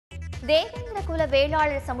தேவேந்திர குல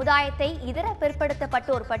வேளாளர் சமுதாயத்தை இதர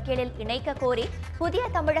பிற்படுத்தப்பட்டோர் பட்டியலில் இணைக்க கோரி புதிய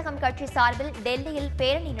தமிழகம் கட்சி சார்பில் டெல்லியில்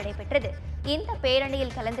பேரணி நடைபெற்றது. இந்த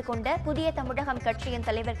பேரணியில் கலந்து கொண்ட புதிய தமிழகம் கட்சியின்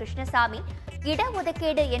தலைவர் கிருஷ்ணசாமி,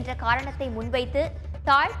 இடஒதுக்கீடு என்ற காரணத்தை முன்வைத்து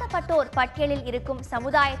தாழ்த்தப்பட்டோர் பட்டியலில் இருக்கும்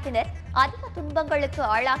சமுதாயத்தினர் அதிக துன்பங்களுக்கு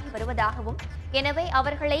ஆளாகி வருவதாகவும், எனவே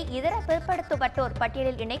அவர்களை இதர பிற்படுத்தப்பட்டோர்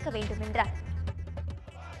பட்டியலில் இணைக்க வேண்டும் என்றார்.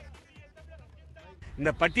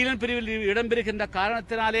 இந்த பட்டியலின் பிரிவில் இடம்பெறுகின்ற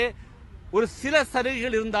காரணத்தினாலே ஒரு சில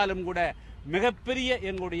சலுகைகள் இருந்தாலும் கூட மிகப்பெரிய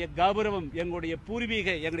எங்களுடைய கௌரவம், எங்களுடைய பூர்வீக,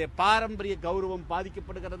 எங்களுடைய பாரம்பரிய கௌரவம்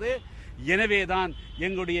பாதிக்கப்படுகிறது. எனவேதான்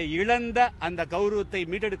எங்களுடைய இழந்த அந்த கௌரவத்தை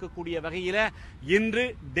மீட்டெடுக்கக்கூடிய வகையில இன்று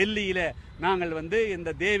டெல்லியில நாங்கள்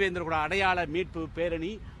இந்த தேவேந்திர குல அடையாள மீட்பு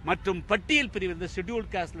பேரணி மற்றும் பட்டியல் பிரிவில்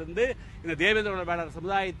ஷெட்யூல்ட் காஸ்ட்லிருந்து இந்த தேவேந்திர குல வேளாளர்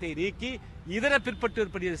சமுதாயத்தை நீக்கி இதர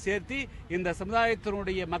பிற்பட்டோர் பட்டியலில் சேர்த்து இந்த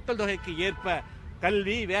சமுதாயத்தினுடைய மக்கள் தொகைக்கு ஏற்ப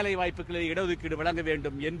கல்வி, வேலை வாய்ப்புகளில் இடஒதுக்கீடு வழங்க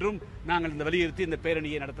வேண்டும் என்றும் நாங்கள் இந்த வலியுறுத்தி இந்த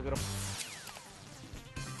பேரணியை நடத்துகிறோம்.